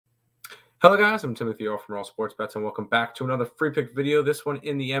Hello guys, I'm Timothy Earle from Earle Sports Bets, and welcome back to another free pick video. This one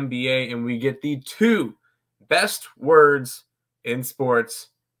in the NBA, and we get the two best words in sports,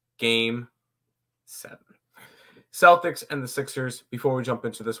 Game 7. Celtics and the Sixers. Before we jump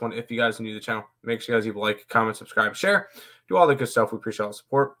into this one, if you guys are new to the channel, make sure you guys leave a like, comment, subscribe, share. Do all the good stuff. We appreciate all the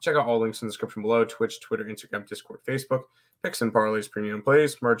support. Check out all links in the description below: Twitch, Twitter, Instagram, Discord, Facebook, picks and parlays, premium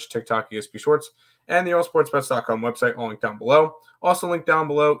plays, merch, TikTok, ESP Shorts, and the EarleSportsBets.com website, all linked down below. Also linked down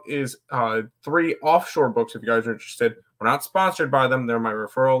below is 3 offshore books if you guys are interested. We're not sponsored by them. They're my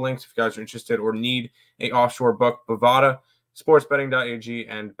referral links if you guys are interested or need a offshore book. Bovada, sportsbetting.ag,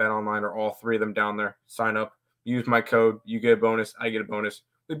 and BetOnline are all 3 of them down there. Sign up. Use my code. You get a bonus. I get a bonus.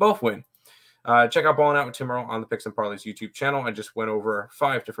 We both win. Check out Ballin' Out with Tim Earle on the Picks and Parleys YouTube channel. I just went over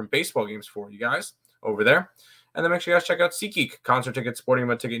 5 different baseball games for you guys over there. And then make sure you guys check out SeatGeek, concert tickets, sporting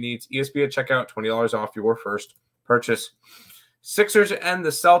event ticket needs, ESP at checkout, $20 off your first purchase. Sixers and the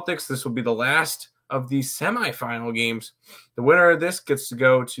Celtics. This will be the last of the semifinal games. The winner of this gets to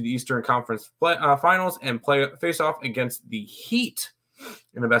go to the Eastern Conference Finals and face off against the Heat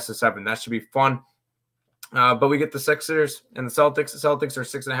in the best of 7. That should be fun. But we get the Sixers and the Celtics. The Celtics are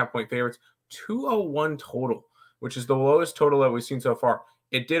 6.5-point favorites, 201 total, which is the lowest total that we've seen so far.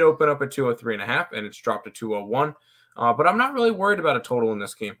 It did open up at 203.5, and it's dropped to 201. But I'm not really worried about a total in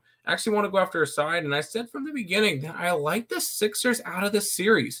this game. I actually want to go after a side, and I said from the beginning that I like the Sixers out of this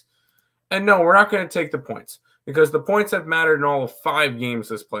series. And no, we're not going to take the points because the points have mattered in all of 5 games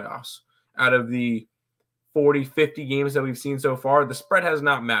this playoffs. Out of the 40, 50 games that we've seen so far, the spread has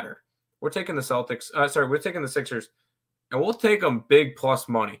not mattered. We're taking the we're taking the Sixers, and we'll take them big plus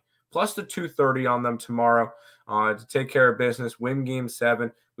money, plus the 230 on them tomorrow to take care of business, win Game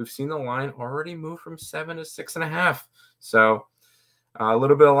 7. We've seen the line already move from 7 to 6.5. So a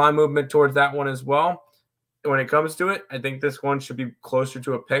little bit of line movement towards that one as well. When it comes to it, I think this one should be closer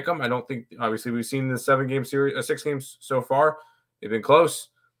to a pick 'em. I don't think, obviously, we've seen the 7-game series, 6 games so far. They've been close.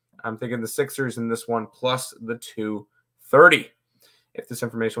 I'm thinking the Sixers in this one plus the 230. If this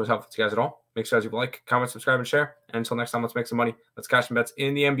information was helpful to you guys at all, make sure you guys like, comment, subscribe, and share. And until next time, let's make some money. Let's cash some bets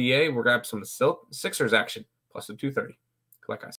in the NBA. We're going to have some Sixers action plus the 230. Good luck, guys.